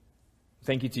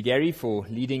Thank you to Gary for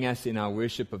leading us in our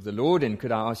worship of the Lord. And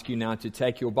could I ask you now to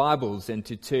take your Bibles and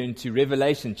to turn to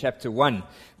Revelation chapter 1.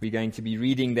 We're going to be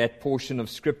reading that portion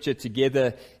of Scripture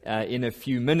together in a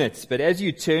few minutes. But as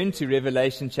you turn to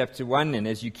Revelation chapter 1 and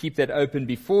as you keep that open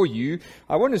before you,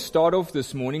 I want to start off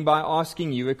this morning by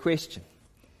asking you a question.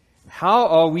 How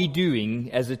are we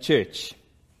doing as a church?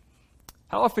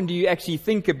 How often do you actually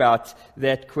think about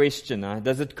that question?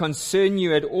 Does it concern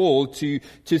you at all to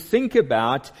think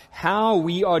about how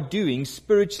we are doing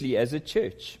spiritually as a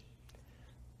church?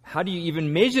 How do you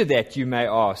even measure that, you may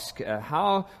ask?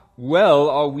 How well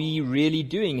are we really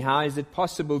doing? How is it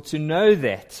possible to know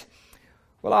that?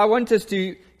 Well, I want us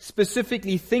to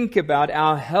specifically think about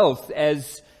our health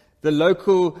as the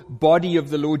local body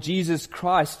of the Lord Jesus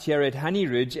Christ here at Honey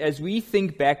Ridge as we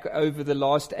think back over the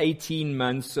last 18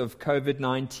 months of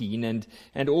COVID-19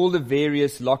 and all the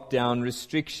various lockdown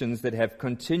restrictions that have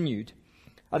continued.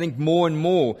 I think more and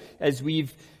more as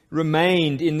we've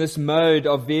remained in this mode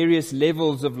of various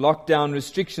levels of lockdown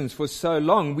restrictions for so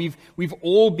long, we've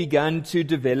all begun to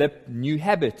develop new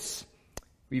habits.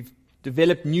 We've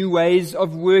developed new ways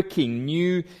of working,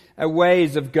 new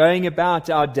ways of going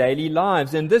about our daily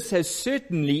lives. And this has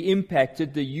certainly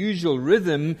impacted the usual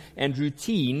rhythm and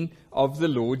routine of the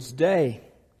Lord's day.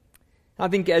 I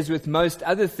think as with most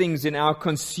other things in our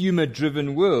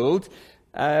consumer-driven world,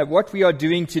 what we are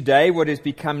doing today, what has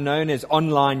become known as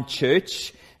online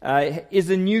church, is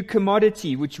a new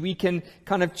commodity which we can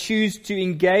kind of choose to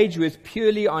engage with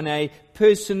purely on a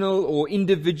personal or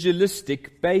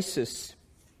individualistic basis.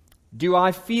 Do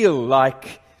I feel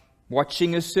like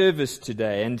watching a service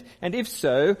today? And if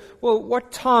so, well,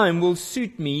 what time will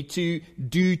suit me to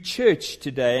do church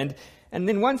today? And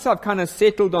then once I've kind of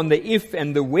settled on the if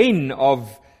and the when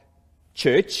of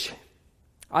church,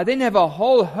 I then have a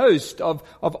whole host of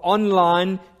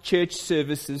online church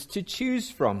services to choose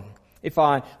from. If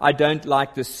I don't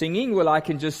like the singing, well, I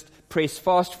can just press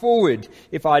fast forward.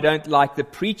 If I don't like the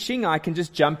preaching, I can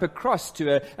just jump across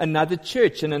to another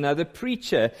church and another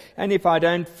preacher. And if I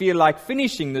don't feel like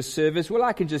finishing the service, well,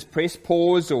 I can just press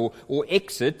pause or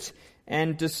exit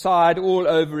and decide all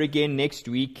over again next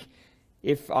week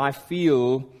if I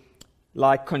feel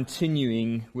like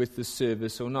continuing with the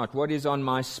service or not. What is on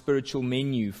my spiritual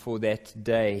menu for that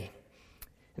day?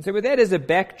 And so with that as a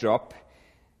backdrop,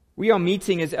 we are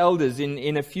meeting as elders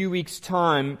in a few weeks'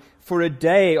 time for a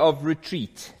day of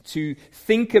retreat to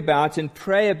think about and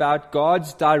pray about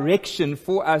God's direction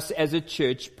for us as a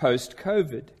church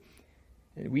post-COVID.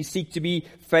 We seek to be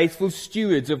faithful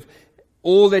stewards of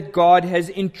all that God has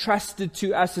entrusted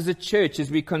to us as a church,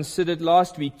 as we considered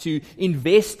last week, to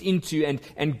invest into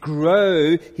and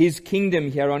grow His kingdom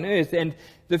here on earth. And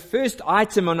the first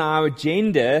item on our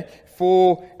agenda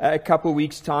for a couple of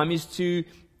weeks' time is to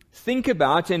think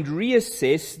about and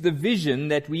reassess the vision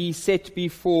that we set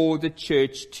before the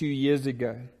church 2 years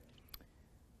ago.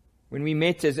 When we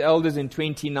met as elders in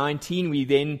 2019, we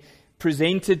then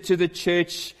presented to the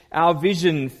church our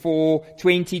vision for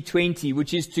 2020,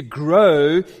 which is to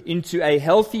grow into a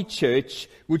healthy church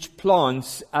which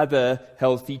plants other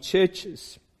healthy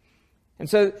churches. And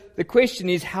so the question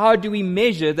is, how do we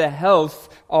measure the health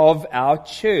of our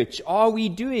church? Are we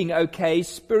doing okay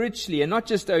spiritually? And not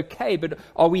just okay, but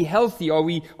are we healthy? Are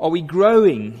we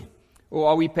growing? Or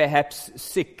are we perhaps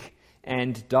sick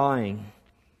and dying?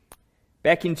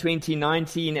 Back in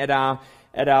 2019 at our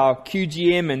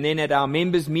QGM and then at our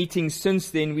members' meetings since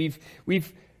then,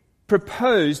 we've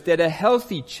proposed that a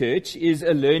healthy church is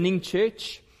a learning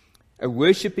church, a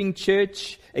worshiping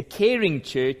church, a caring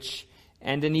church,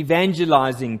 and an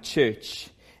evangelizing church.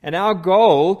 And our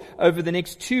goal over the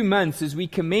next 2 months as we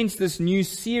commence this new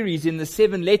series in the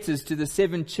 7 letters to the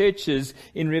 7 churches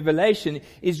in Revelation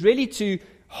is really to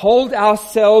hold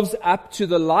ourselves up to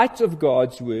the light of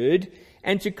God's Word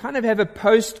and to kind of have a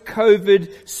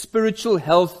post-COVID spiritual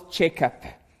health checkup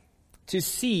to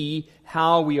see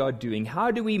how we are doing. How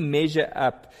do we measure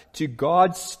up to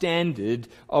God's standard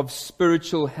of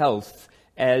spiritual health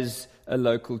as a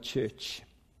local church?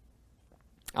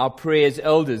 Our prayer as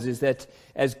elders is that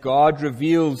as God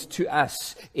reveals to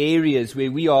us areas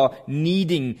where we are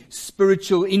needing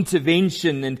spiritual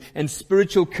intervention and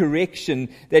spiritual correction,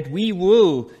 that we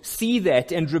will see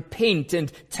that and repent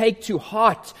and take to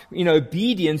heart in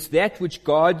obedience that which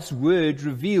God's Word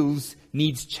reveals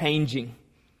needs changing.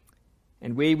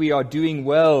 And where we are doing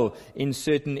well in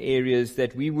certain areas,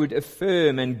 that we would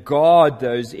affirm and guard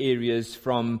those areas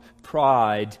from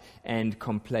pride and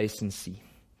complacency.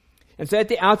 And so at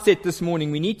the outset this morning,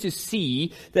 we need to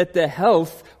see that the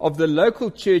health of the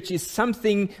local church is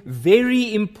something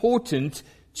very important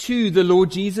to the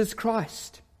Lord Jesus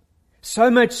Christ.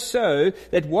 So much so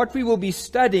that what we will be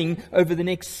studying over the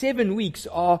next 7 weeks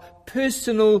are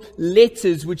personal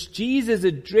letters which Jesus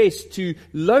addressed to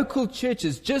local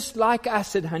churches just like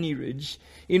us at Honey Ridge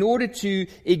in order to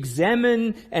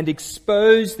examine and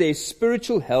expose their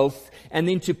spiritual health and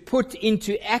then to put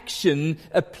into action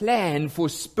a plan for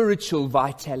spiritual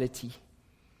vitality.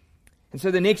 And so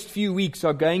the next few weeks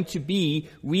are going to be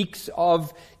weeks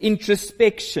of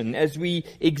introspection as we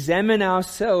examine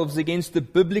ourselves against the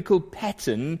biblical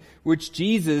pattern which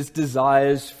Jesus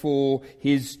desires for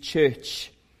His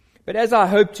church. But as I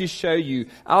hope to show you,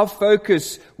 our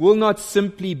focus will not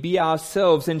simply be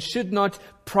ourselves and should not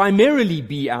primarily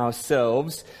be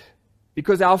ourselves,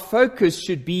 because our focus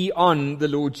should be on the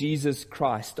Lord Jesus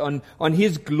Christ, on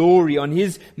His glory, on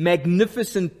His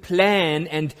magnificent plan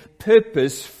and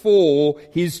purpose for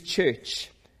His church.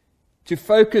 To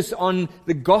focus on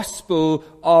the gospel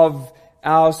of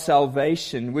our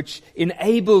salvation, which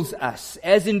enables us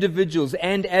as individuals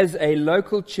and as a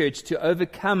local church to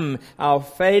overcome our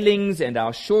failings and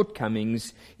our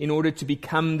shortcomings in order to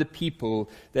become the people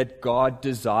that God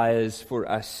desires for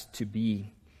us to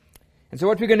be. And so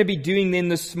what we're going to be doing then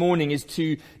this morning is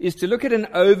to look at an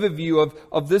overview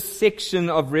of this section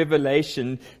of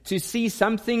Revelation, to see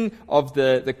something of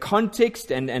the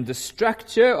context and the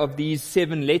structure of these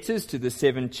 7 letters to the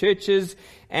 7 churches,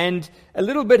 and a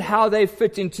little bit how they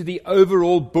fit into the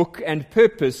overall book and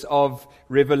purpose of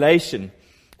Revelation.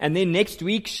 And then next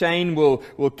week, Shane will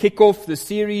kick off the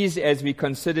series as we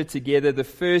consider together the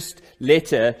first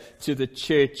letter to the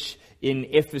church in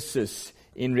Ephesus,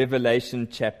 in Revelation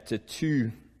chapter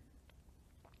 2.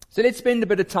 So let's spend a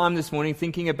bit of time this morning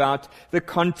thinking about the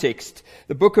context.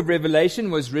 The book of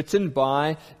Revelation was written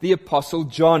by the Apostle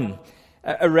John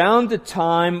around the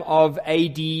time of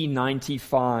AD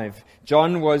 95.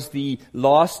 John was the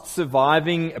last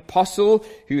surviving apostle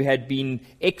who had been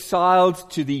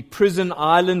exiled to the prison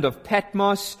island of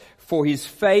Patmos for his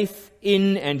faith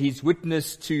in and his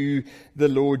witness to the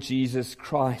Lord Jesus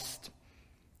Christ.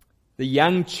 The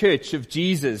young church of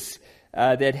Jesus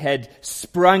that had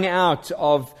sprung out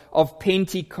of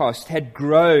Pentecost had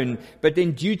grown, but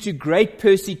then due to great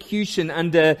persecution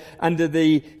under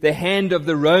the hand of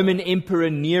the Roman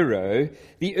Emperor Nero,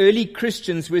 the early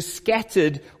Christians were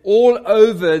scattered all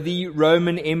over the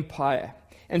Roman Empire.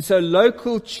 And so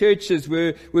local churches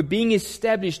were being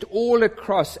established all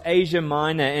across Asia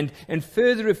Minor and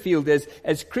further afield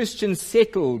as Christians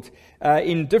settled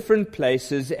in different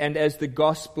places and as the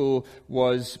gospel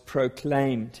was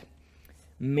proclaimed.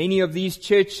 Many of these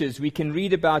churches, we can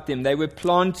read about them, they were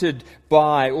planted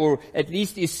by, or at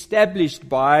least established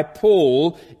by,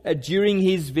 Paul during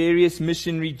his various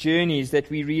missionary journeys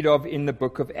that we read of in the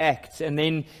book of Acts. And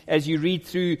then as you read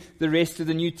through the rest of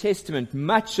the New Testament,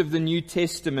 much of the New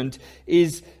Testament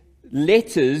is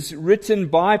letters written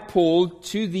by Paul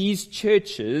to these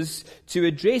churches to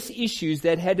address issues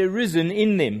that had arisen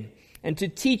in them, and to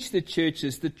teach the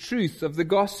churches the truth of the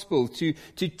gospel, to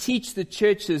teach the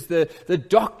churches the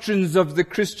doctrines of the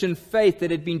Christian faith that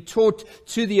had been taught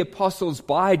to the apostles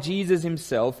by Jesus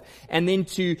himself, and then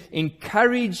to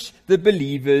encourage the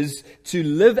believers to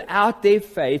live out their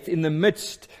faith in the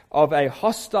midst of a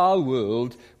hostile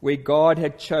world where God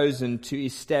had chosen to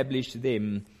establish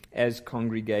them as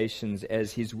congregations,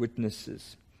 as His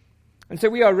witnesses. And so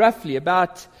we are roughly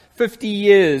about 50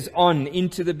 years on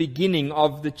into the beginning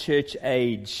of the church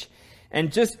age.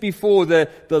 And just before the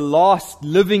last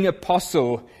living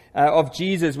apostle of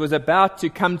Jesus was about to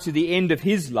come to the end of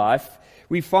his life,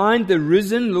 we find the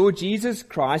risen Lord Jesus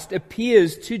Christ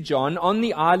appears to John on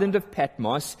the island of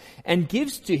Patmos and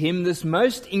gives to him this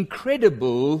most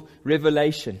incredible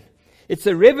revelation. It's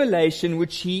a revelation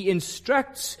which he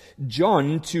instructs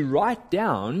John to write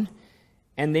down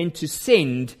and then to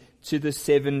send to the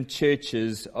 7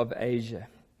 churches of Asia.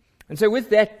 And so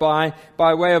with that, by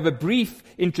way of a brief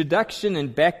introduction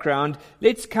and background,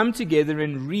 let's come together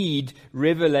and read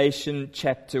Revelation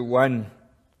chapter 1.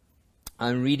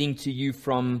 I'm reading to you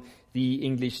from the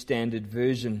English Standard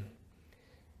Version.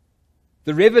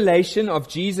 The revelation of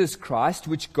Jesus Christ,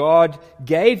 which God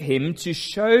gave him to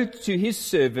show to his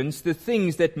servants the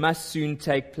things that must soon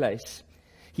take place.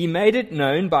 He made it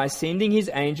known by sending his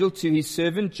angel to his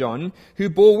servant John, who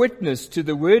bore witness to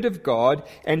the word of God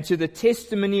and to the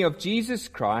testimony of Jesus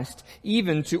Christ,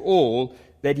 even to all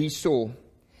that he saw.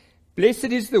 Blessed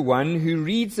is the one who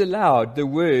reads aloud the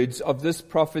words of this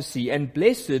prophecy, and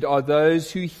blessed are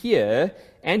those who hear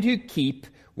and who keep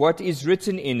what is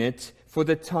written in it, for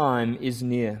the time is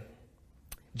near.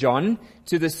 John,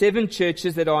 to the 7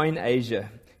 churches that are in Asia,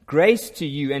 Grace to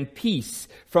you and peace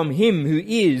from him who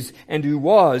is and who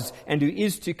was and who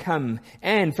is to come,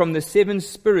 and from the 7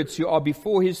 spirits who are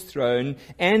before his throne,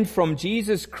 and from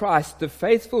Jesus Christ, the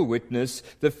faithful witness,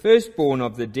 the firstborn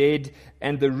of the dead,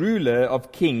 and the ruler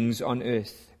of kings on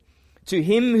earth. To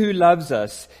him who loves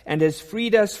us and has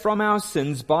freed us from our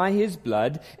sins by his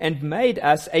blood and made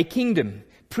us a kingdom,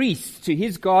 priests to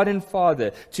his God and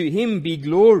Father, to him be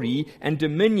glory and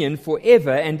dominion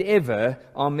forever and ever.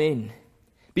 Amen.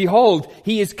 Behold,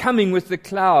 he is coming with the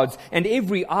clouds, and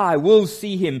every eye will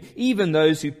see him, even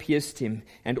those who pierced him,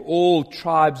 and all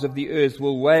tribes of the earth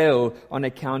will wail on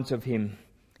account of him.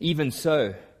 Even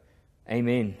so,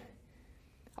 Amen.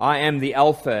 I am the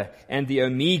Alpha and the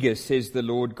Omega, says the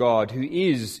Lord God, who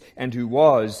is and who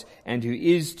was and who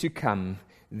is to come,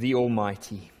 the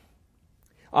Almighty.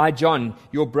 I, John,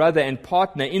 your brother and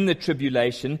partner in the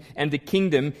tribulation and the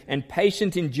kingdom and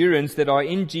patient endurance that are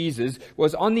in Jesus,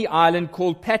 was on the island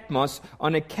called Patmos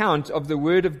on account of the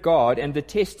word of God and the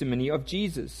testimony of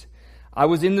Jesus. I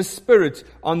was in the Spirit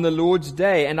on the Lord's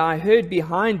day, and I heard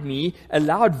behind me a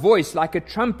loud voice like a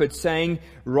trumpet saying,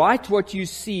 "Write what you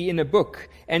see in a book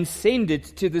and send it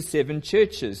to the 7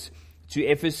 churches. To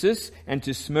Ephesus, and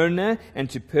to Smyrna, and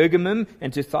to Pergamum,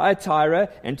 and to Thyatira,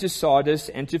 and to Sardis,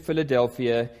 and to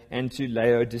Philadelphia, and to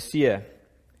Laodicea."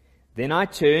 Then I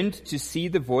turned to see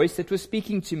the voice that was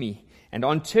speaking to me. And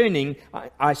on turning,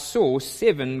 I saw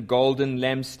 7 golden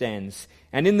lampstands.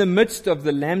 And in the midst of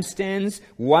the lampstands,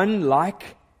 one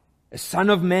like a son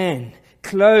of man,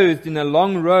 clothed in a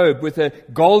long robe with a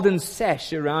golden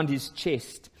sash around his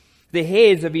chest. The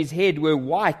hairs of his head were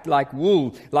white like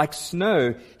wool, like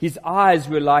snow. His eyes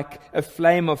were like a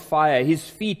flame of fire. His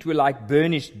feet were like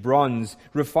burnished bronze,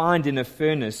 refined in a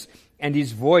furnace. And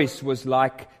his voice was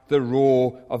like the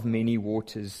roar of many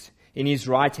waters. In his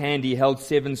right hand he held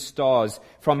 7 stars.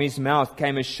 From his mouth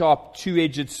came a sharp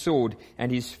 2-edged sword, and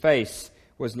his face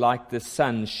was like the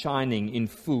sun shining in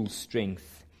full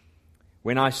strength.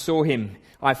 When I saw him,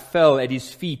 I fell at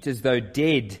his feet as though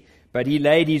dead. But he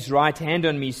laid his right hand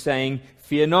on me, saying,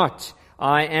 "Fear not,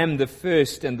 I am the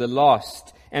first and the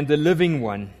last, and the living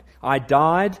one. I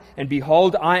died, and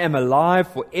behold, I am alive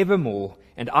for evermore,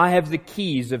 and I have the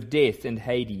keys of death and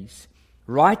Hades.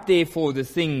 Write therefore the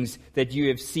things that you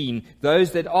have seen,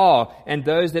 those that are, and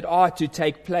those that are to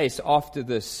take place after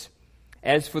this.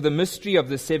 As for the mystery of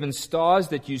the 7 stars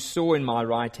that you saw in my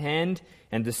right hand,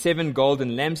 and the 7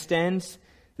 golden lampstands,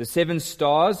 the 7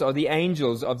 stars are the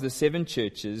angels of the 7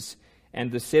 churches,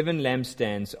 and the 7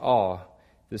 lampstands are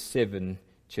the 7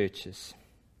 churches."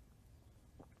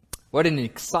 What an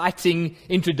exciting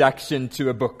introduction to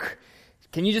a book.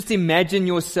 Can you just imagine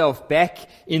yourself back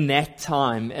in that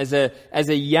time as a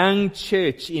young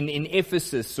church in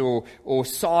Ephesus or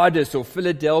Sardis or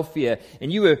Philadelphia,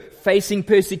 and you were facing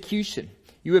persecution.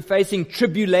 You were facing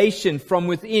tribulation from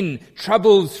within,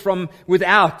 troubles from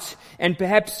without, and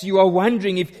perhaps you are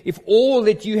wondering if all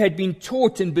that you had been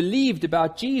taught and believed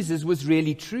about Jesus was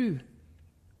really true.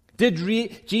 Did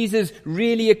Jesus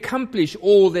really accomplish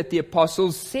all that the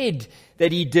apostles said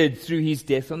that he did through his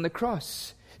death on the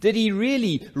cross? Did he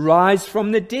really rise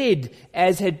from the dead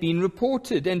as had been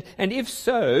reported? And if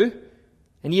so,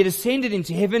 and he had ascended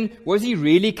into heaven, was he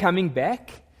really coming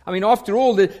back? I mean, after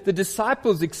all, the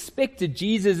disciples expected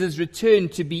Jesus' return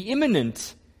to be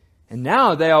imminent. And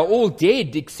now they are all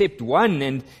dead except one,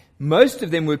 and most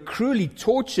of them were cruelly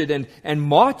tortured and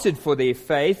martyred for their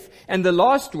faith. And the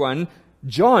last one,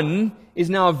 John,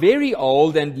 is now very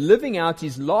old and living out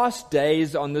his last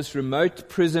days on this remote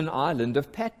prison island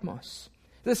of Patmos.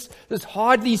 This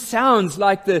hardly sounds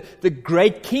like the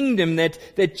great kingdom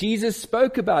that Jesus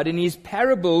spoke about in his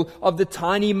parable of the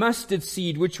tiny mustard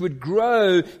seed, which would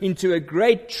grow into a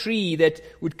great tree that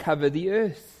would cover the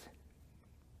earth.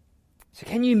 So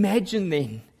can you imagine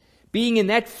then, being in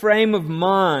that frame of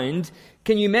mind,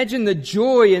 can you imagine the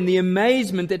joy and the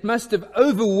amazement that must have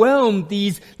overwhelmed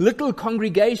these little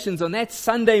congregations on that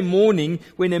Sunday morning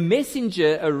when a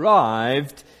messenger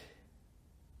arrived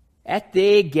at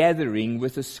their gathering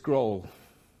with a scroll?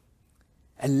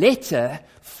 A letter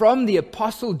from the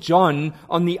Apostle John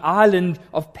on the island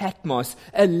of Patmos.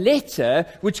 A letter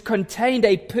which contained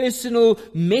a personal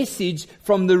message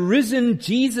from the risen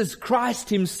Jesus Christ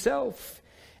himself.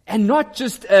 And not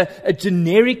just a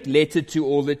generic letter to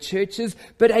all the churches,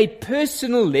 but a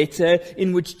personal letter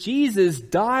in which Jesus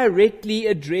directly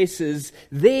addresses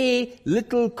their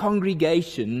little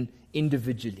congregation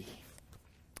individually.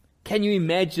 Can you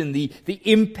imagine the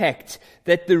impact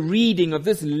that the reading of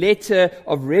this letter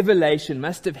of Revelation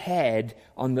must have had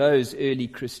on those early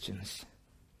Christians?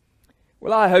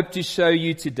 Well, I hope to show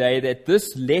you today that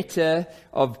this letter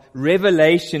of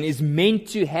Revelation is meant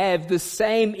to have the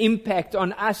same impact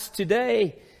on us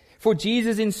today. For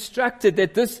Jesus instructed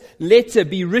that this letter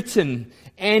be written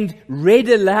and read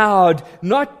aloud,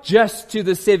 not just to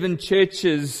the 7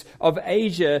 churches of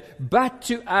Asia, but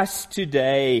to us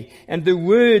today. And the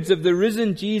words of the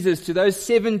risen Jesus to those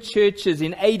 7 churches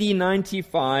in AD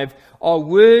 95 are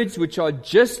words which are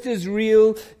just as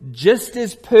real, just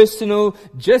as personal,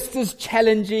 just as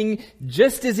challenging,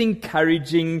 just as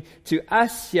encouraging to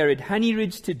us here at Honey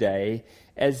Ridge today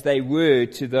as they were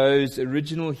to those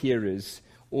original hearers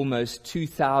almost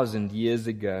 2,000 years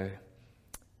ago.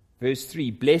 Verse 3,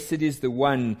 blessed is the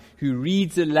one who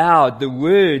reads aloud the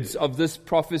words of this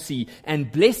prophecy,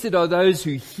 and blessed are those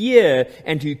who hear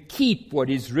and who keep what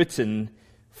is written,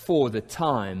 for the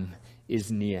time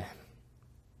is near.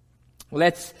 Well,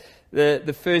 that's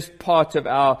the first part of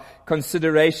our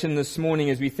consideration this morning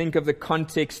as we think of the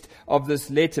context of this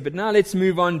letter. But now let's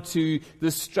move on to the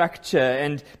structure.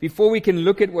 And before we can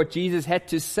look at what Jesus had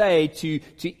to say to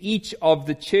each of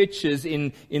the churches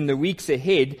in the weeks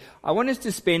ahead, I want us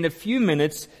to spend a few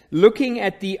minutes looking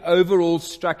at the overall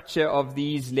structure of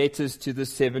these letters to the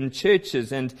 7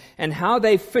 churches and how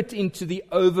they fit into the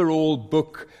overall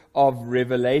book of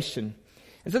Revelation.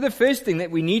 And so the first thing that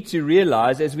we need to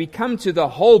realize as we come to the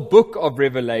whole book of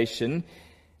Revelation,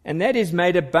 and that is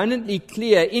made abundantly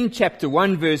clear in chapter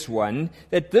 1, verse 1,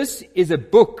 that this is a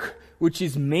book which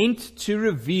is meant to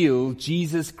reveal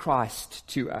Jesus Christ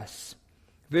to us.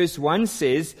 Verse 1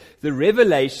 says, the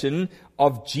revelation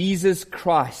of Jesus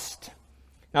Christ.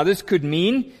 Now this could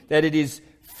mean that it is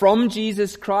from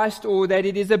Jesus Christ or that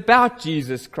it is about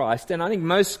Jesus Christ. And I think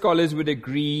most scholars would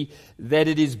agree that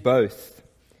it is both.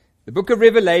 The book of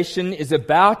Revelation is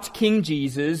about King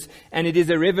Jesus, and it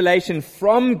is a revelation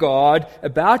from God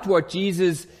about what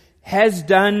Jesus has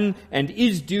done and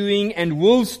is doing and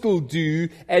will still do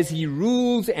as he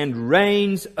rules and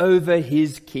reigns over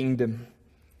his kingdom.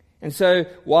 And so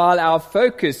while our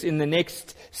focus in the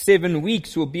next 7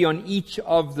 weeks will be on each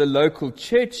of the local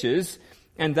churches,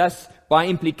 and thus by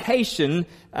implication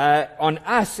on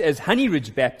us as Honey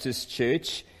Ridge Baptist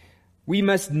Church, we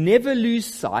must never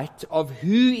lose sight of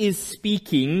who is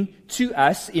speaking to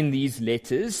us in these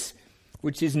letters,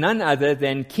 which is none other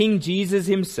than King Jesus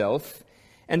himself,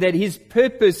 and that his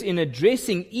purpose in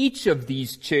addressing each of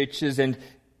these churches and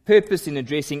purpose in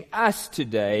addressing us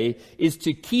today is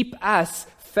to keep us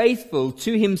faithful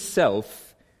to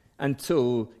himself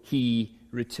until he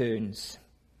returns.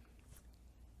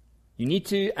 You need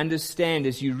to understand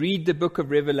as you read the book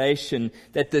of Revelation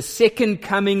that the second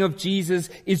coming of Jesus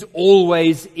is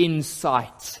always in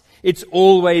sight. It's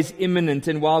always imminent.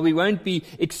 And while we won't be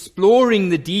exploring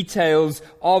the details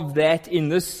of that in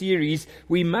this series,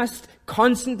 we must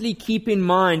constantly keep in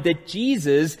mind that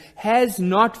Jesus has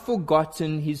not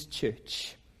forgotten his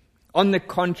church. On the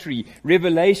contrary,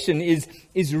 Revelation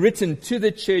is written to the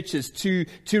churches to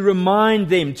remind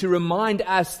them, to remind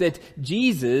us that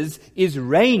Jesus is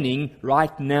reigning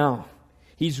right now.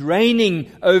 He's reigning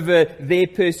over their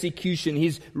persecution.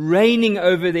 He's reigning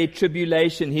over their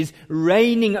tribulation. He's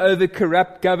reigning over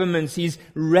corrupt governments. He's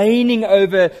reigning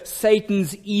over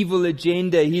Satan's evil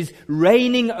agenda. He's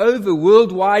reigning over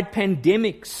worldwide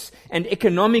pandemics and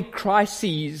economic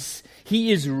crises.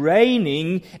 He is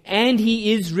reigning and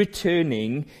he is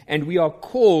returning, and we are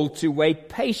called to wait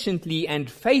patiently and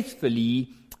faithfully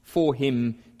for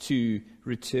him to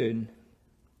return.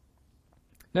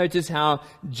 Notice how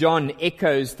John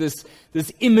echoes this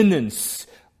imminence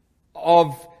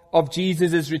of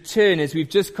Jesus' return as we've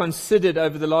just considered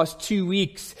over the last 2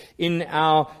 weeks in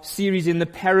our series in the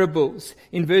parables.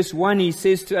 In verse 1 he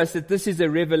says to us that this is a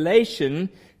revelation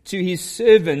to his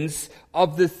servants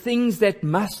of the things that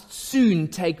must soon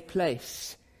take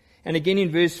place. And again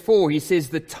in verse 4 he says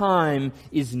the time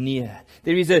is near.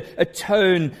 There is a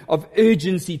tone of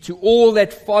urgency to all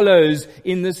that follows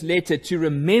in this letter to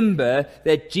remember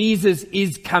that Jesus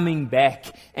is coming back,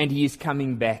 and he is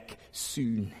coming back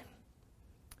soon.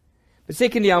 But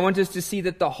secondly, I want us to see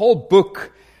that the whole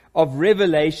book of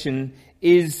Revelation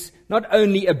is not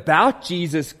only about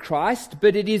Jesus Christ,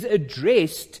 but it is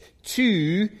addressed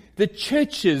to the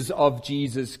churches of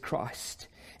Jesus Christ.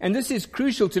 And this is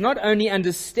crucial to not only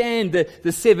understand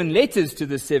the 7 letters to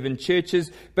the 7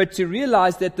 churches, but to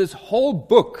realize that this whole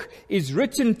book is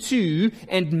written to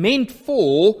and meant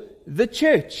for the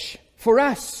church, for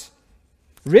us.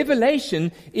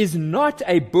 Revelation is not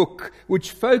a book which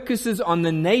focuses on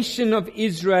the nation of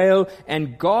Israel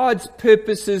and God's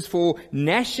purposes for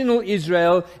national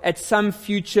Israel at some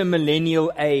future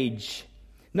millennial age.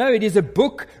 No, it is a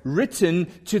book written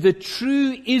to the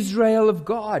true Israel of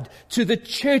God, to the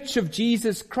church of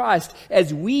Jesus Christ,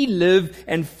 as we live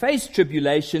and face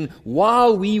tribulation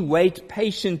while we wait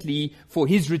patiently for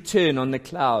His return on the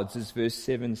clouds, as verse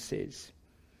 7 says.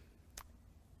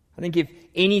 I think if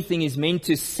anything is meant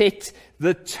to set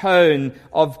the tone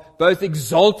of both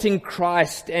exalting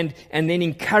Christ and then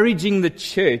encouraging the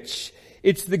church,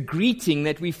 it's the greeting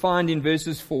that we find in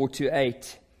verses 4 to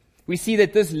 8. We see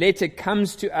that this letter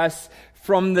comes to us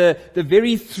from the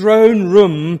very throne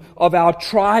room of our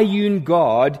triune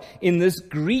God in this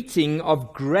greeting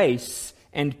of grace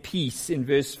and peace in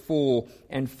verse 4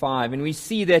 and 5. And we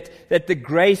see that the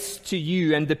grace to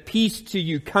you and the peace to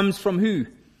you comes from who?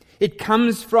 It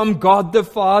comes from God the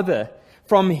Father,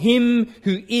 from Him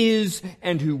who is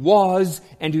and who was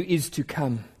and who is to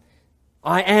come.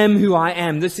 I am who I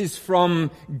am. This is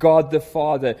from God the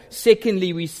Father.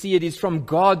 Secondly, we see it is from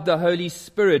God the Holy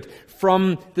Spirit,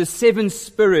 from the seven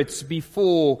spirits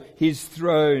before His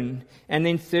throne. And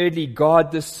then thirdly,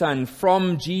 God the Son,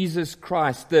 from Jesus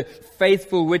Christ, the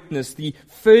faithful witness, the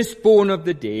firstborn of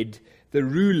the dead, the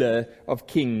ruler of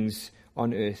kings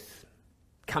on earth.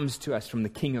 Comes to us from the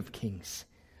King of Kings.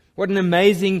 What an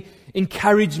amazing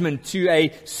encouragement to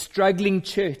a struggling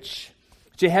church,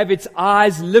 to have its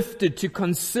eyes lifted to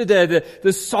consider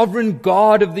the sovereign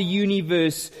God of the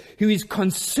universe who is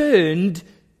concerned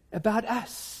about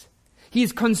us. He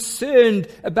is concerned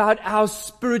about our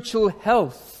spiritual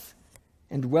health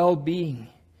and well-being.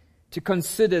 To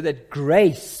consider that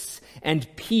grace and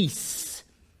peace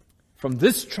from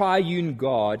this triune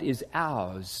God is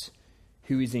ours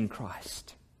who is in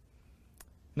Christ.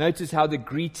 Notice how the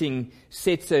greeting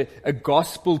sets a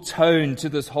gospel tone to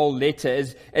this whole letter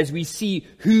as we see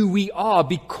who we are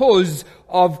because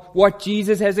of what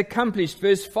Jesus has accomplished.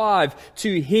 Verse 5,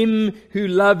 to Him who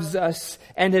loves us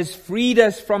and has freed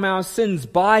us from our sins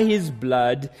by His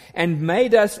blood and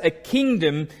made us a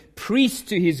kingdom, priest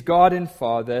to His God and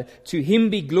Father, to Him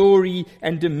be glory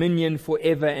and dominion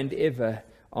forever and ever.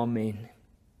 Amen.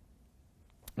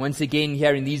 Once again,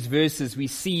 here in these verses, we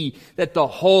see that the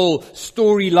whole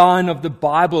storyline of the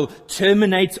Bible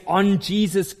terminates on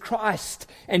Jesus Christ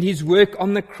and His work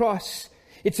on the cross.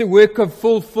 It's a work of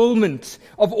fulfillment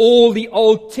of all the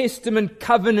Old Testament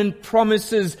covenant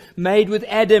promises made with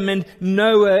Adam and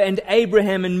Noah and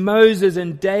Abraham and Moses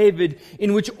and David,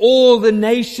 in which all the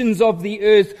nations of the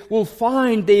earth will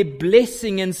find their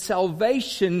blessing and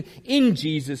salvation in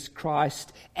Jesus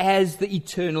Christ as the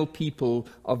eternal people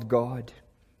of God.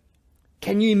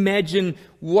 Can you imagine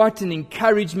what an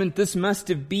encouragement this must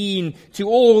have been to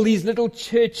all these little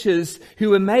churches who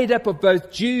were made up of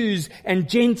both Jews and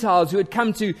Gentiles who had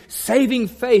come to saving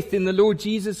faith in the Lord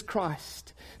Jesus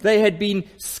Christ? They had been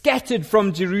scattered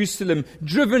from Jerusalem,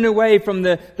 driven away from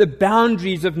the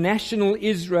boundaries of national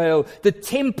Israel. The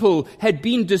temple had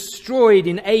been destroyed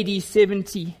in AD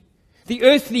 70. The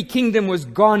earthly kingdom was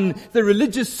gone. The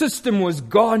religious system was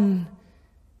gone.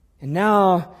 And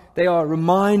now they are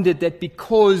reminded that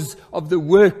because of the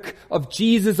work of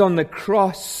Jesus on the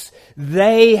cross,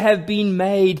 they have been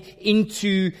made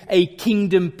into a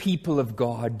kingdom people of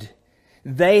God.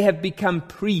 They have become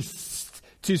priests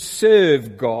to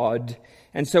serve God.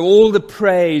 And so all the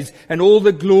praise and all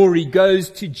the glory goes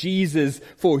to Jesus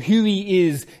for who He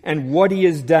is and what He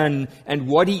has done and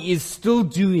what He is still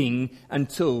doing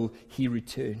until He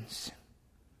returns.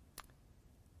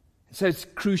 So it's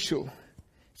crucial.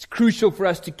 It's crucial for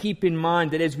us to keep in mind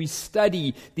that as we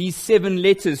study these 7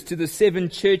 letters to the 7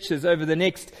 churches over the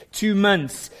next 2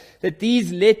 months, that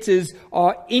these letters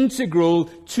are integral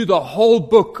to the whole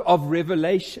book of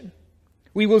Revelation.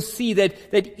 We will see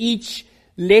that each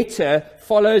letter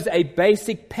follows a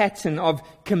basic pattern of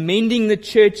commending the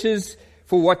churches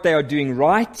for what they are doing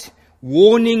right,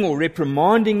 warning or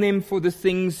reprimanding them for the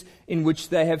things in which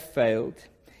they have failed.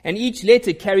 And each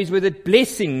letter carries with it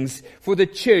blessings for the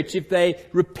church if they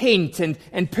repent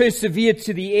and persevere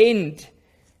to the end.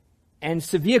 And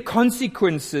severe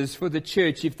consequences for the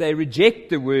church if they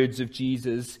reject the words of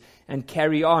Jesus and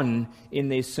carry on in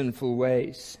their sinful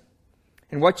ways.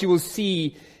 And what you will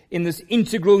see in this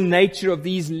integral nature of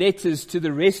these letters to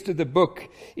the rest of the book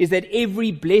is that every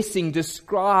blessing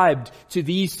described to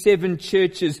these 7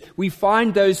 churches, we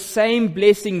find those same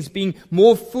blessings being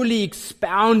more fully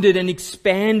expounded and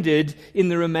expanded in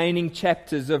the remaining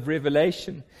chapters of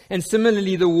Revelation. And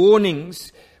similarly, the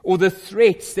warnings or the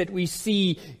threats that we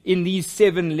see in these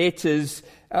 7 letters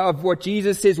of what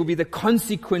Jesus says will be the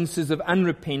consequences of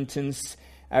unrepentance,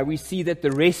 we see that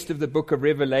the rest of the book of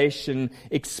Revelation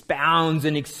expounds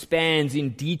and expands in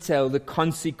detail the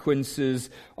consequences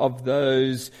of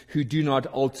those who do not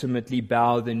ultimately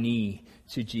bow the knee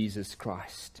to Jesus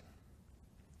Christ.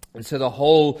 And so the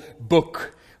whole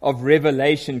book of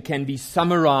Revelation can be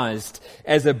summarized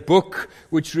as a book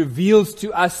which reveals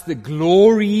to us the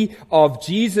glory of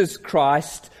Jesus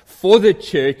Christ for the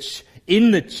church,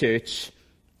 in the church,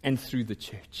 and through the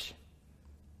church.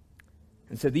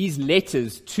 And so these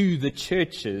letters to the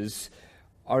churches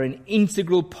are an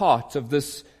integral part of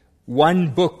this one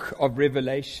book of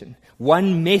Revelation,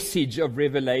 one message of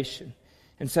Revelation.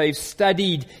 And so if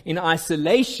studied in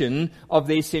isolation of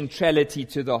their centrality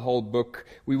to the whole book,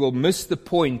 we will miss the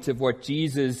point of what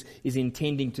Jesus is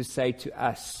intending to say to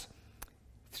us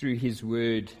through his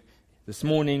word this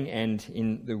morning and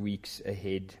in the weeks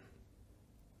ahead.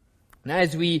 Now,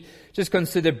 as we just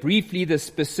consider briefly the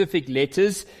specific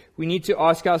letters, we need to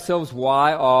ask ourselves,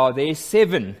 why are there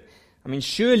 7? I mean,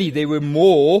 surely there were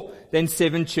more than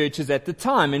 7 churches at the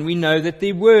time, and we know that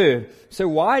there were. So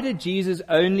why did Jesus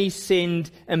only send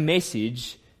a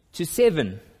message to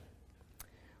 7?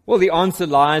 Well, the answer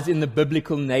lies in the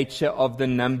biblical nature of the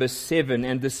number 7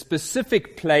 and the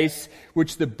specific place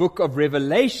which the book of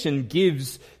Revelation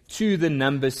gives to the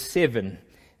number 7.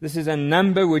 This is a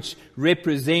number which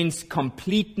represents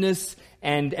completeness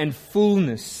and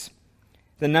fullness.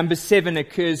 The number 7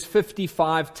 occurs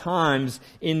 55 times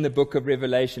in the book of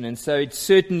Revelation, and so it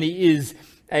certainly is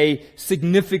a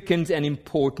significant and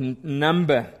important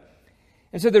number.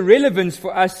 And so the relevance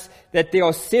for us that there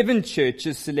are 7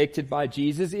 churches selected by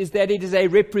Jesus is that it is a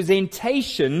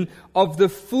representation of the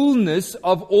fullness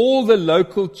of all the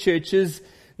local churches,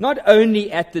 not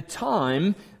only at the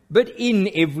time, but in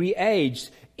every age.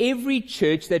 Every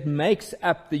church that makes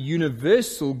up the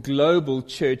universal global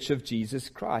church of Jesus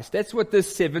Christ. That's what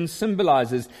this 7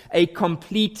 symbolizes, a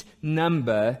complete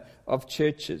number of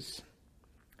churches.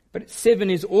 But 7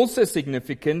 is also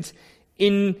significant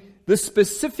in the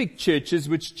specific churches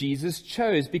which Jesus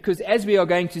chose, because as we are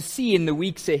going to see in the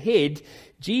weeks ahead,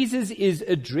 Jesus is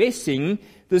addressing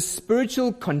the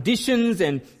spiritual conditions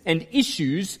and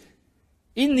issues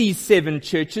in these 7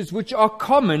 churches, which are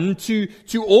common to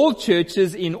all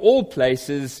churches in all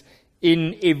places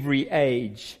in every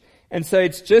age. And so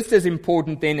it's just as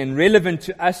important then and relevant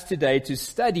to us today to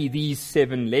study these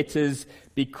 7 letters,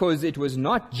 because it was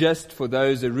not just for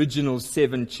those original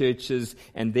 7 churches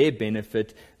and their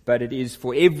benefit, but it is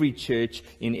for every church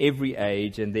in every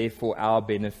age and therefore our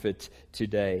benefit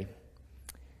today.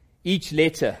 Each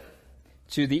letter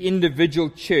to the individual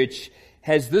church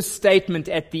has this statement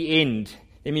at the end.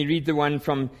 Let me read the one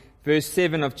from verse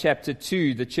 7 of chapter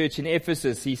 2, the church in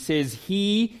Ephesus. He says,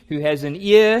 "He who has an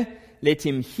ear, let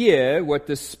him hear what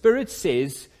the Spirit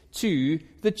says to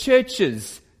the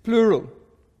churches," plural.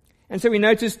 And so we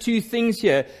notice 2 things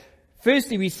here.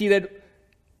 Firstly, we see that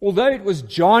although it was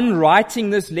John writing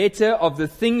this letter of the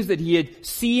things that he had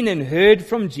seen and heard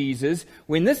from Jesus,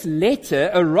 when this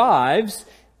letter arrives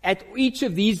at each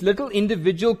of these little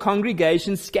individual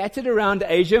congregations scattered around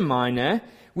Asia Minor,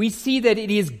 we see that it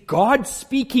is God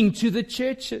speaking to the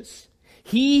churches.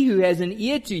 He who has an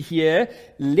ear to hear,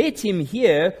 let him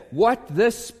hear what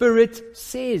the Spirit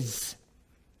says.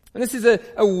 And this is a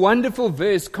wonderful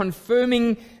verse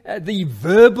confirming the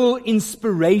verbal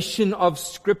inspiration of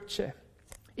Scripture.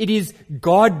 It is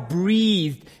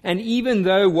God-breathed, and even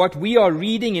though what we are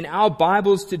reading in our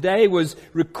Bibles today was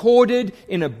recorded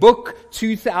in a book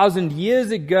 2,000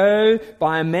 years ago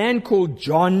by a man called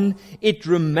John, it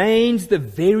remains the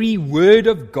very Word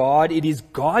of God. It is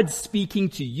God speaking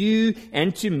to you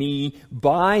and to me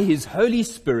by His Holy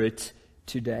Spirit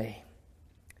today.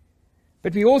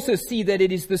 But we also see that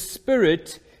it is the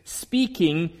Spirit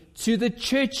speaking to the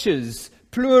churches,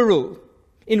 plural.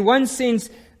 In one sense,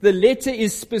 the letter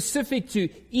is specific to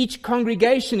each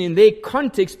congregation in their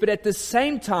context, but at the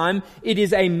same time, it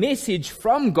is a message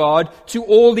from God to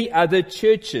all the other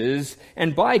churches,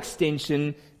 and by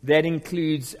extension, that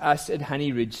includes us at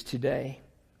Honey Ridge today.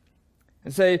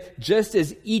 And so, just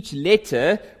as each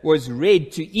letter was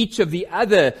read to each of the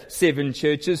other 7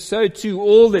 churches, so too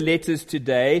all the letters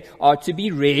today are to be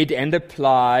read and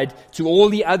applied to all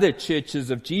the other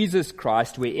churches of Jesus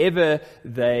Christ, wherever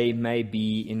they may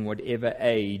be, in whatever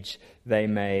age they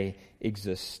may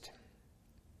exist.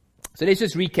 So let's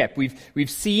just recap. We've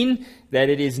seen that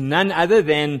it is none other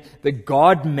than the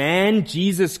God-man,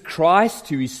 Jesus Christ,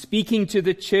 who is speaking to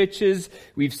the churches.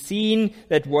 We've seen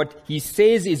that what He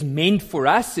says is meant for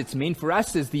us. It's meant for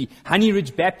us as the Honey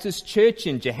Ridge Baptist Church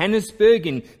in Johannesburg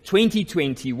in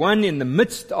 2021, in the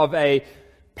midst of a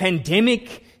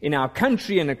pandemic in our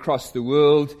country and across the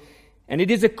world. And it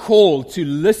is a call to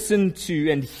listen to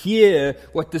and hear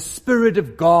what the Spirit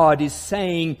of God is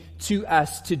saying to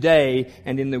us today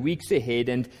and in the weeks ahead.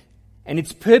 And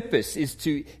its purpose is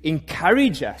to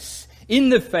encourage us in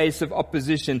the face of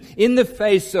opposition, in the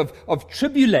face of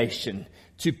tribulation,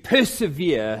 to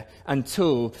persevere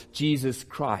until Jesus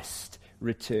Christ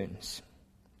returns.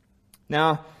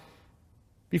 Now,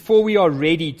 before we are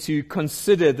ready to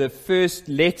consider the first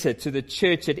letter to the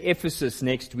church at Ephesus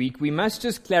next week, we must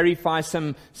just clarify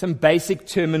some basic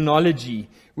terminology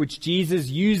which Jesus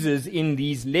uses in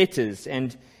these letters.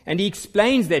 And he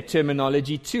explains that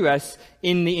terminology to us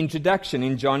in the introduction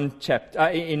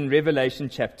in Revelation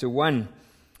chapter 1.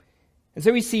 And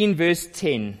so we see in verse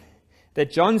 10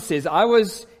 that John says, "I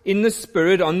was in the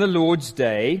Spirit on the Lord's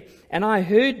day, and I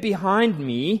heard behind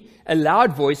me a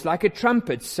loud voice like a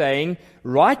trumpet saying,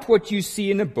 'Write what you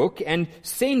see in a book and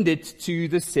send it to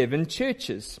the 7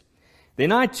 churches.'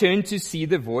 Then I turned to see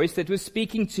the voice that was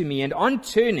speaking to me, and on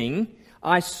turning,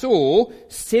 I saw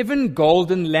 7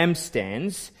 golden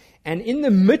lampstands, and in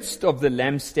the midst of the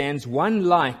lampstands, one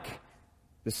like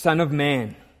the Son of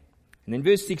Man. And then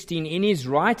verse 16, in his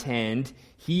right hand,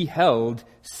 he held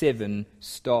 7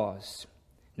 stars."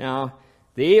 Now,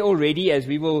 there already, as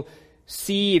we will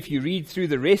see if you read through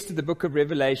the rest of the book of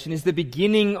Revelation, is the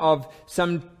beginning of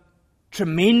some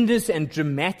tremendous and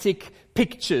dramatic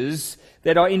pictures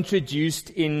that are introduced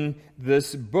in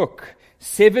this book.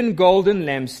 7 golden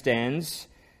lampstands,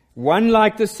 one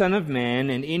like the Son of Man,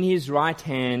 and in his right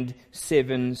hand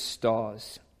 7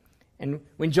 stars. And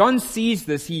when John sees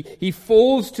this, he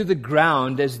falls to the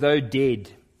ground as though dead,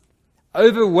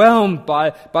 overwhelmed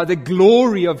by the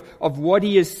glory of what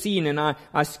he has seen. And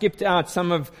I skipped out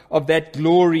some of that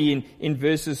glory in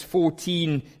verses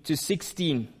 14 to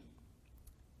 16.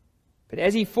 But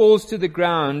as he falls to the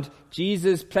ground,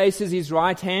 Jesus places his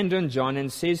right hand on John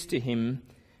and says to him,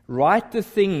 "Write the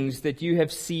things that you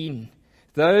have seen,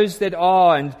 those that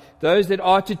are and those that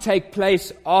are to take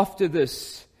place after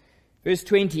this." Verse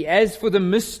 20, "As for the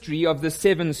mystery of the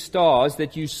 7 stars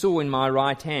that you saw in my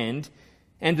right hand,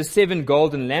 and the 7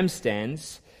 golden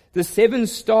lampstands, the 7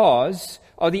 stars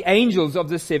are the angels of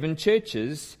the 7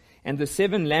 churches, and the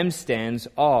 7 lampstands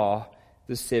are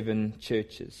the 7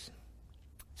 churches."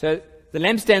 So the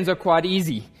lampstands are quite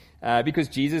easy, because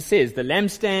Jesus says the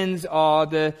lampstands are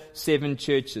the 7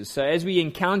 churches. So as we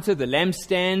encounter the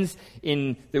lampstands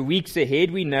in the weeks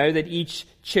ahead, we know that each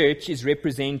church is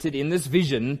represented in this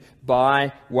vision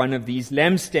by one of these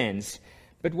lampstands.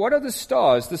 But what are the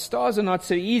stars? The stars are not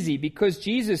so easy, because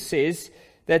Jesus says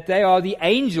that they are the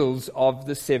angels of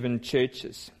the 7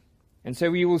 churches. And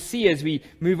so we will see as we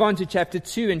move on to chapter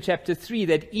 2 and chapter 3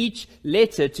 that each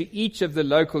letter to each of the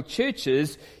local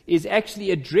churches is actually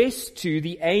addressed to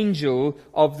the angel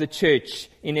of the church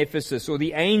in Ephesus, or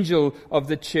the angel of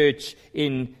the church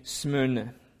in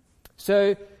Smyrna.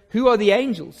 So who are the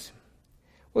angels?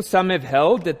 Well, some have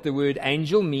held that the word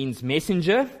angel means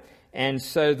messenger, and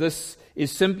so this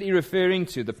is simply referring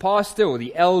to the pastor or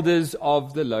the elders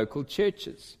of the local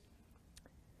churches.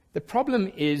 The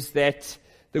problem is that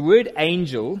the word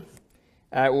angel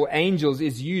or angels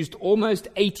is used almost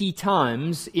 80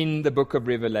 times in the book of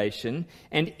Revelation,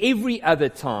 and every other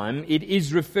time it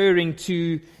is referring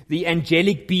to the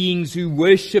angelic beings who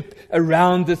worship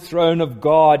around the throne of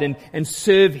God and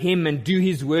serve him and do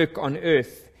his work on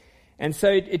earth. And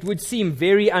so it would seem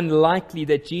very unlikely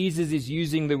that Jesus is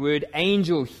using the word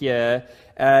angel here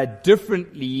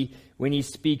differently when he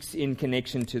speaks in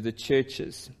connection to the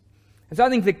churches. And so I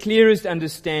think the clearest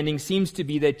understanding seems to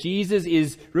be that Jesus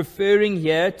is referring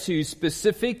here to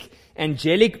specific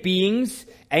angelic beings,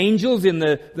 angels in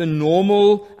the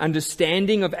normal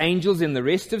understanding of angels in the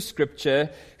rest of Scripture,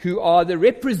 who are the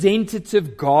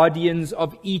representative guardians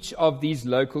of each of these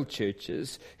local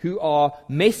churches, who are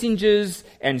messengers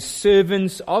and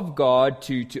servants of God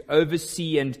to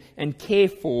oversee and care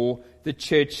for the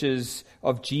churches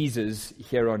of Jesus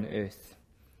here on earth.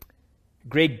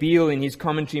 Greg Beale in his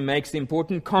commentary makes the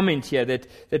important comment here that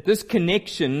this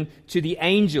connection to the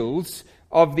angels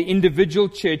of the individual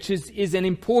churches is an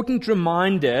important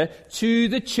reminder to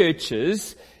the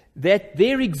churches that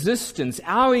their existence,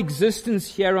 our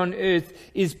existence here on earth,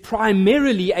 is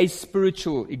primarily a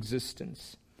spiritual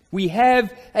existence. We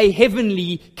have a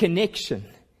heavenly connection.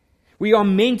 We are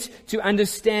meant to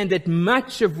understand that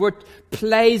much of what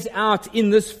plays out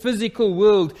in this physical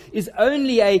world is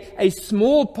only a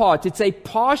small part. It's a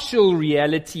partial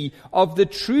reality of the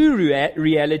true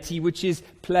reality which is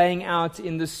playing out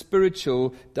in the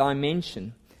spiritual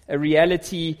dimension. A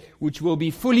reality which will be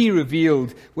fully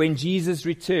revealed when Jesus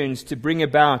returns to bring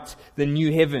about the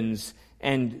new heavens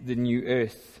and the new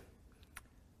earth.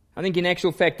 I think in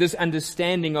actual fact, this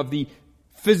understanding of the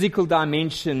physical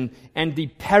dimension and the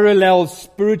parallel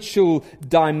spiritual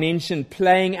dimension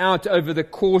playing out over the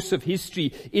course of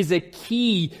history is a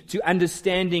key to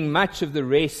understanding much of the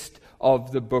rest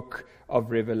of the book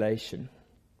of Revelation.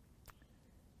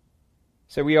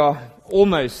 So we are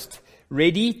almost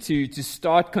ready to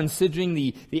start considering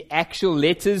the actual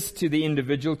letters to the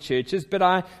individual churches. But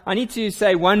I need to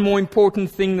say one more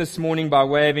important thing this morning by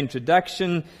way of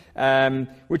introduction,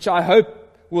 which I hope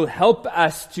will help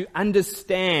us to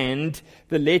understand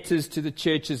the letters to the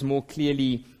churches more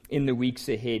clearly in the weeks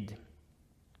ahead.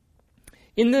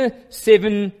 In the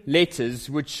 7 letters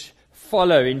which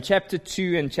follow in chapter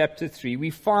 2 and chapter 3, we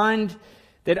find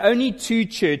that only 2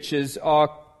 churches are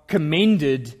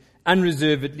commended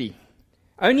unreservedly.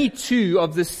 Only 2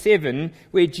 of the 7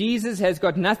 where Jesus has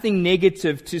got nothing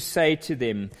negative to say to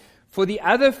them. For the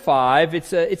other 5,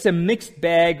 it's a mixed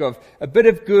bag of a bit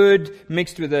of good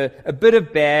mixed with a bit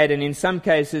of bad, and in some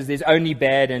cases there's only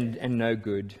bad and no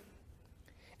good.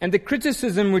 And the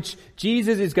criticism which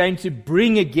Jesus is going to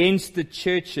bring against the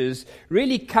churches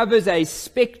really covers a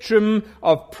spectrum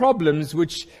of problems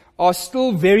which are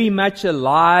still very much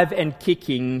alive and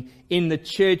kicking in the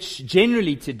church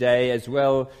generally today, as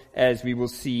well as we will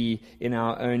see in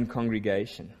our own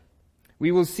congregation.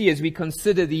 We will see as we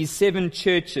consider these 7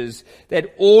 churches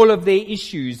that all of their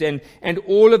issues and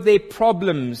all of their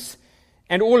problems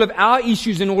and all of our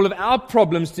issues and all of our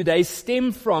problems today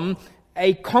stem from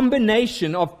a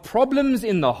combination of problems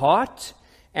in the heart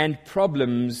and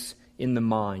problems in the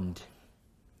mind.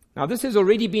 Now, this has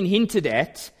already been hinted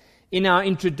at in our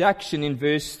introduction in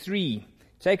verse 3.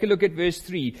 Take a look at verse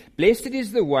 3. Blessed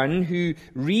is the one who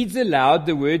reads aloud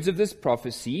the words of this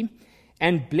prophecy,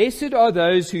 and blessed are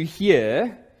those who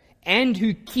hear and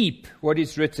who keep what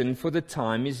is written, for the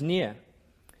time is near.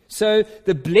 So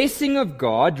the blessing of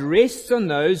God rests on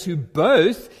those who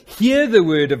both hear the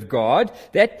word of God.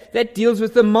 That deals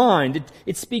with the mind.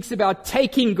 It speaks about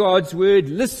taking God's word,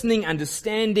 listening,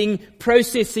 understanding,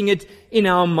 processing it in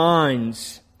our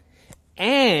minds.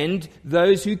 And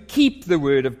those who keep the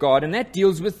word of God. And that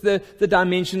deals with the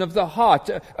dimension of the heart,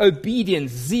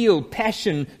 obedience, zeal,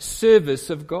 passion, service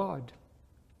of God.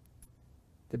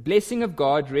 The blessing of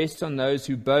God rests on those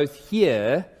who both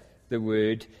hear the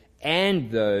word and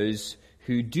those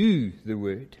who do the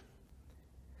word.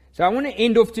 So I want to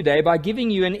end off today by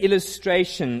giving you an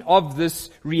illustration of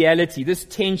this reality, this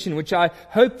tension, which I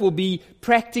hope will be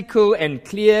practical and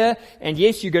clear. And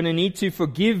yes, you're going to need to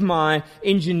forgive my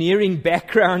engineering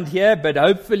background here, but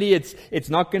hopefully it's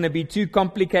not going to be too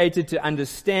complicated to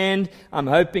understand. I'm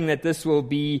hoping that this will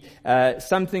be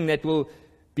something that will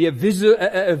be a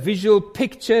visual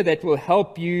picture that will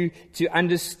help you to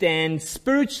understand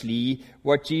spiritually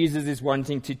what Jesus is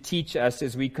wanting to teach us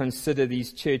as we consider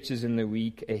these churches in the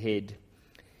week ahead.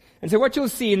 And so what you'll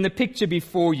see in the picture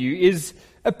before you is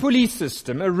a pulley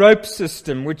system, a rope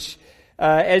system, which,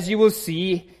 as you will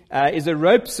see, is a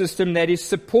rope system that is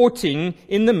supporting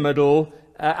in the middle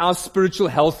our spiritual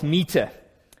health meter.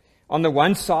 On the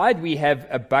one side, we have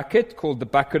a bucket called the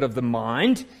bucket of the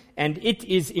mind, and it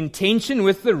is in tension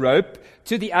with the rope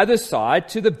to the other side,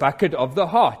 to the bucket of the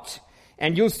heart.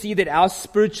 And you'll see that our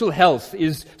spiritual health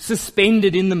is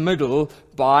suspended in the middle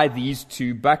by these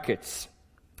 2 buckets.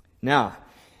 Now,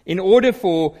 in order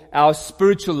for our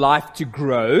spiritual life to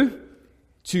grow,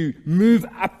 to move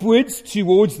upwards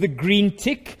towards the green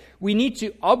tick, we need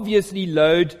to obviously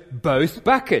load both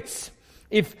buckets.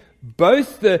 If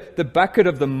both the bucket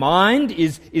of the mind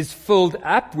is filled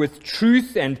up with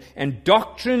truth and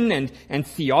doctrine and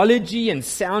theology and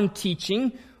sound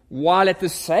teaching, while at the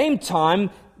same time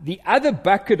the other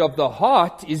bucket of the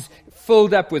heart is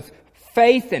filled up with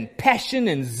faith and passion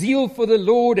and zeal for the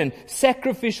Lord and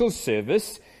sacrificial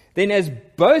service, then as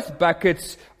both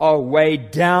buckets are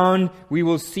weighed down, we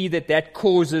will see that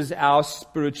causes our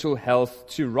spiritual health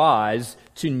to rise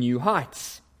to new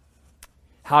heights.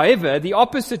 However, the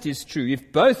opposite is true.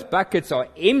 If both buckets are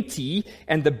empty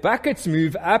and the buckets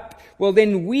move up, well,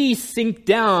 then we sink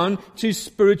down to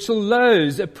spiritual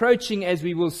lows, approaching, as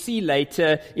we will see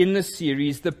later in the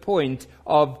series, the point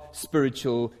of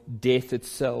spiritual death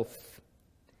itself.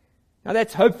 Now,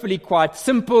 that's hopefully quite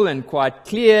simple and quite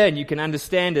clear, and you can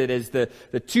understand it as the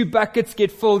 2 buckets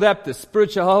get filled up, the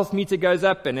spiritual health meter goes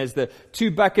up, and as the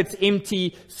 2 buckets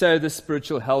empty, so the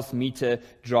spiritual health meter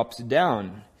drops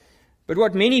down. But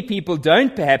what many people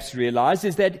don't perhaps realize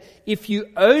is that if you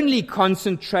only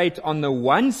concentrate on the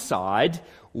one side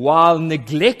while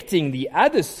neglecting the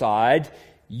other side,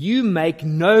 you make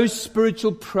no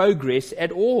spiritual progress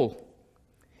at all.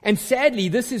 And sadly,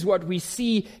 this is what we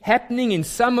see happening in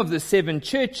some of the 7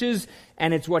 churches,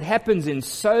 and it's what happens in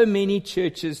so many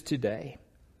churches today.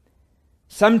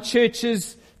 Some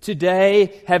churches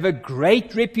today have a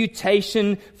great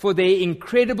reputation for their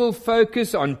incredible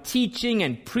focus on teaching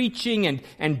and preaching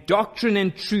and doctrine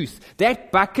and truth.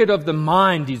 That bucket of the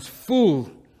mind is full.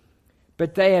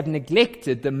 But they have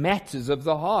neglected the matters of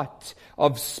the heart,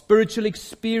 of spiritual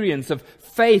experience, of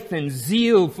faith and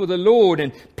zeal for the Lord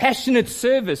and passionate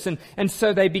service. And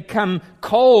so they become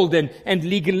cold and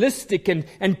legalistic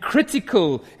and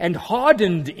critical and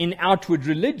hardened in outward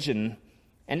religion.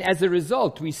 And as a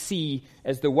result, we see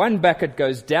as the one bucket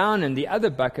goes down and the other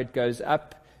bucket goes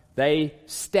up, they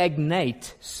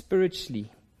stagnate spiritually.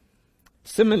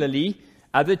 Similarly,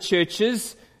 other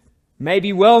churches may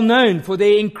be well known for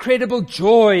their incredible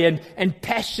joy and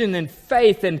passion and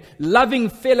faith and loving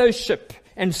fellowship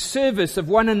and service of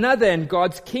one another and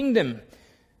God's kingdom.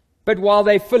 But while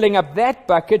they're filling up that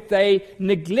bucket, they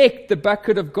neglect the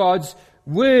bucket of God's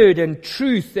word and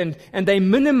truth, and they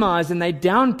minimize and they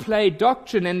downplay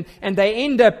doctrine, and they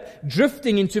end up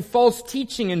drifting into false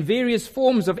teaching and various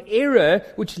forms of error,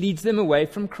 which leads them away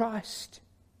from Christ.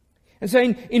 And so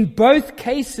in both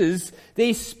cases,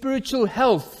 their spiritual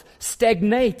health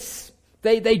stagnates.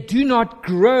 They do not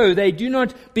grow. They do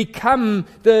not become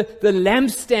the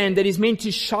lampstand that is meant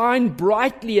to shine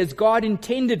brightly as God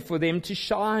intended for them to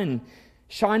shine,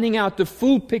 shining out the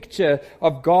full picture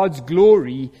of God's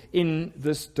glory in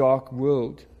this dark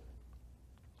world.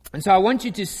 And so I want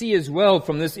you to see as well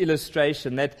from this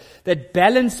illustration that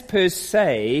balance per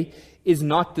se is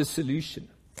not the solution.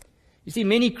 You see,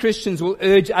 many Christians will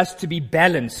urge us to be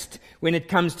balanced when it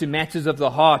comes to matters of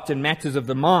the heart and matters of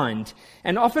the mind.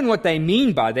 And often what they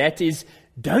mean by that is,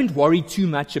 don't worry too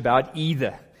much about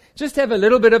either. Just have a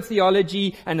little bit of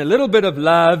theology and a little bit of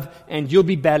love and you'll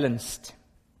be balanced.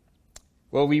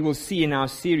 Well, we will see in our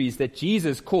series that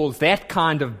Jesus calls that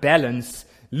kind of balance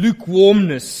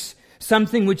lukewarmness,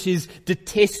 something which is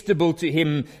detestable to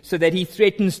him, so that he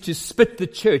threatens to spit the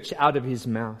church out of his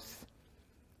mouth.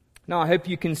 Now, I hope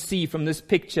you can see from this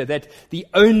picture that the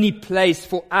only place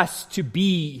for us to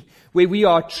be where we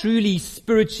are truly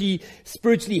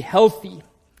spiritually healthy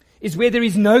is where there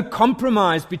is no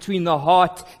compromise between the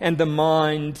heart and the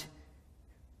mind.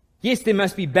 Yes, there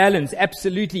must be balance,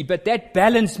 absolutely, but that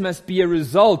balance must be a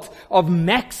result of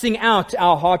maxing out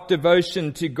our heart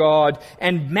devotion to God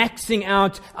and maxing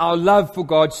out our love for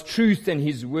God's truth and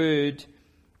His Word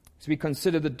as we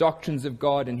consider the doctrines of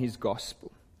God and His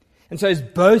gospel. And so as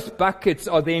both buckets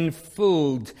are then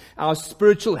filled, our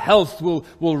spiritual health will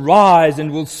rise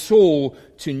and will soar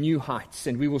to new heights,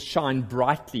 and we will shine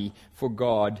brightly for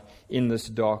God in this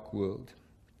dark world.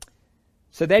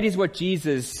 So that is what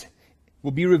Jesus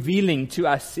will be revealing to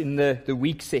us in the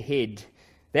weeks ahead.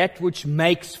 That which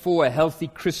makes for a healthy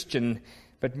Christian,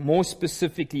 but more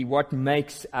specifically, what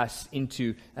makes us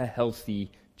into a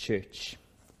healthy church.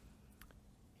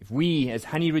 If we, as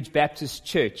Honey Ridge Baptist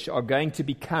Church, are going to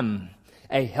become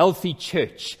a healthy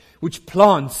church which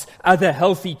plants other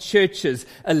healthy churches,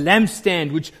 a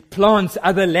lampstand which plants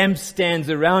other lampstands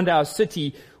around our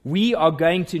city, we are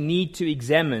going to need to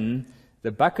examine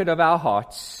the bucket of our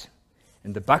hearts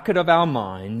and the bucket of our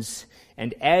minds.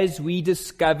 And as we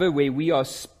discover where we are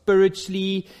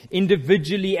spiritually,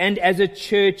 individually, and as a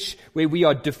church, where we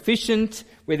are deficient,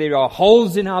 where there are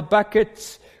holes in our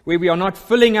buckets, where we are not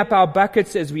filling up our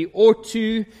buckets as we ought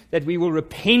to, that we will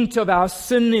repent of our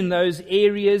sin in those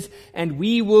areas, and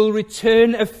we will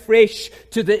return afresh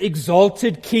to the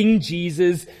exalted King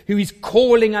Jesus, who is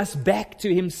calling us back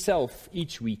to Himself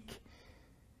each week,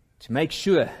 to make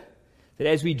sure that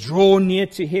as we draw near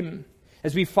to Him,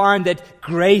 as we find that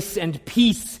grace and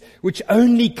peace which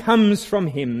only comes from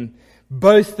Him,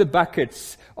 both the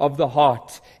buckets of the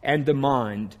heart and the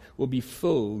mind will be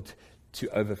filled to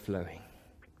overflowing.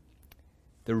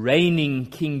 The reigning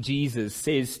King Jesus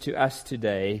says to us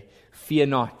today, "Fear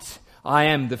not, I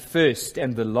am the first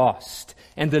and the last,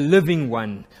 and the living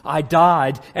one. I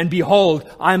died, and behold,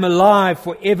 I am alive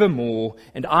forevermore,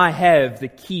 and I have the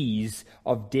keys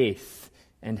of death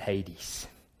and Hades."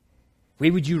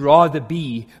 Where would you rather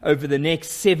be over the next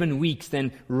 7 weeks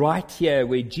than right here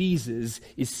where Jesus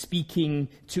is speaking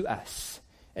to us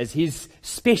as His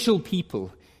special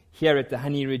people here at the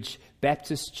Honey Ridge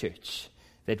Baptist Church,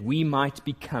 that we might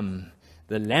become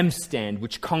the lampstand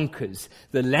which conquers,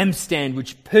 the lampstand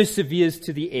which perseveres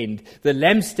to the end, the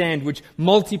lampstand which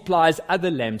multiplies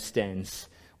other lampstands,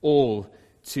 all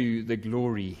to the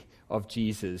glory of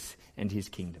Jesus and His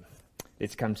kingdom.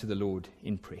 Let's come to the Lord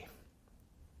in prayer.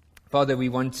 Father, we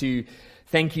want to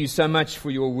thank You so much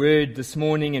for Your word this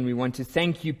morning, and we want to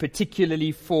thank You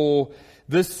particularly for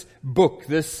this book,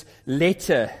 this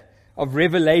letter of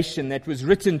Revelation that was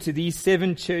written to these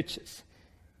 7 churches.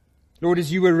 Lord,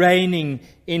 as You were reigning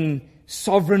in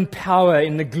sovereign power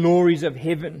in the glories of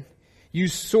heaven. You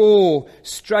saw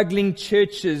struggling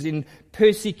churches in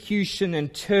persecution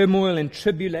and turmoil and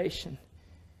tribulation.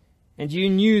 And you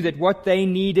knew that what they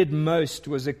needed most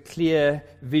was a clear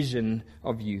vision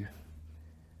of you.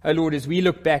 Oh Lord, as we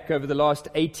look back over the last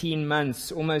 18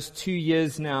 months, almost 2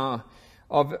 years now,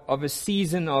 of a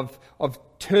season of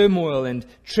turmoil and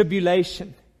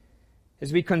tribulation,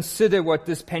 as we consider what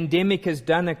this pandemic has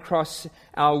done across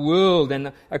our world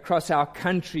and across our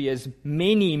country, as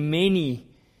many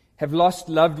have lost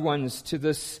loved ones to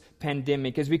this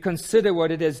pandemic, as we consider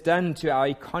what it has done to our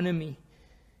economy,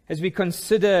 as we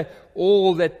consider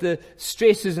all that the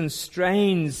stresses and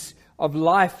strains of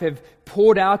life have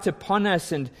poured out upon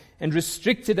us and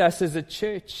restricted us as a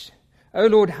church. Oh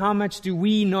Lord, how much do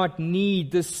we not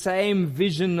need the same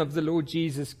vision of the Lord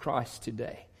Jesus Christ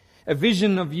today? A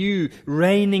vision of you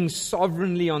reigning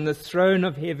sovereignly on the throne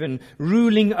of heaven,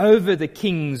 ruling over the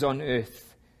kings on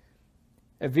earth.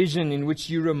 A vision in which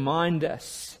you remind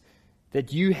us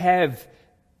that you have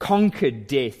conquered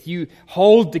death. You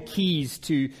hold the keys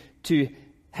to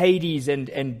Hades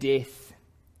and death.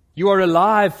 You are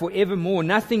alive forevermore.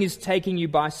 Nothing is taking you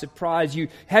by surprise. You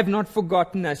have not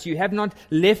forgotten us. You have not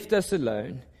left us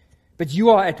alone. But you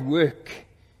are at work,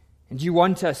 and you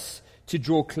want us to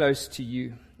draw close to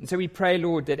you. And so we pray,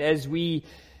 Lord, that as we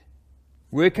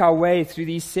work our way through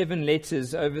these 7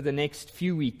 letters over the next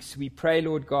few weeks, we pray,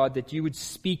 Lord God, that you would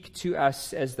speak to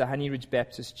us as the Honey Ridge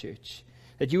Baptist Church,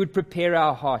 that you would prepare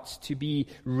our hearts to be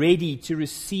ready to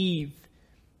receive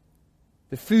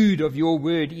the food of your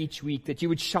word each week, that you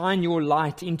would shine your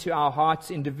light into our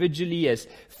hearts individually, as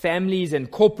families,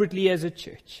 and corporately as a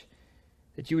church,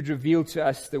 that you would reveal to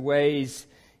us the ways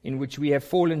in which we have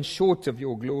fallen short of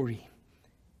your glory,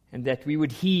 and that we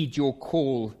would heed your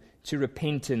call to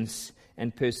repentance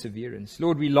and perseverance.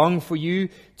 Lord, we long for you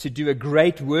to do a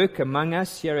great work among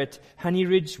us here at Honey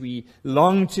Ridge. We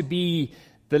long to be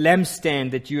the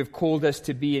lampstand that you have called us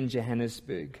to be in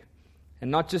Johannesburg. And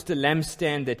not just a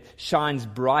lampstand that shines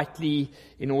brightly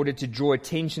in order to draw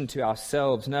attention to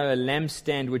ourselves. No, a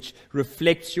lampstand which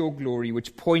reflects your glory,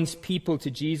 which points people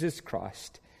to Jesus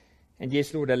Christ. And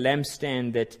yes, Lord, a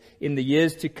lampstand that in the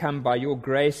years to come, by your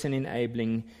grace and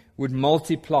enabling, would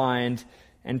multiply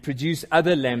and produce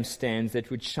other lampstands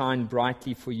that would shine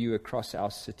brightly for you across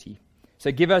our city.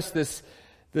 So give us this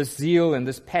zeal and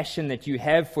this passion that you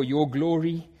have for your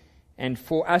glory, and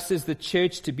for us as the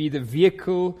church to be the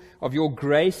vehicle of your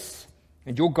grace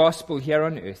and your gospel here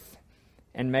on earth.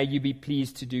 And may you be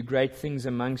pleased to do great things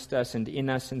amongst us and in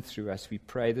us and through us. We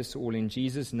pray this all in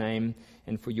Jesus' name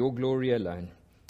and for your glory alone.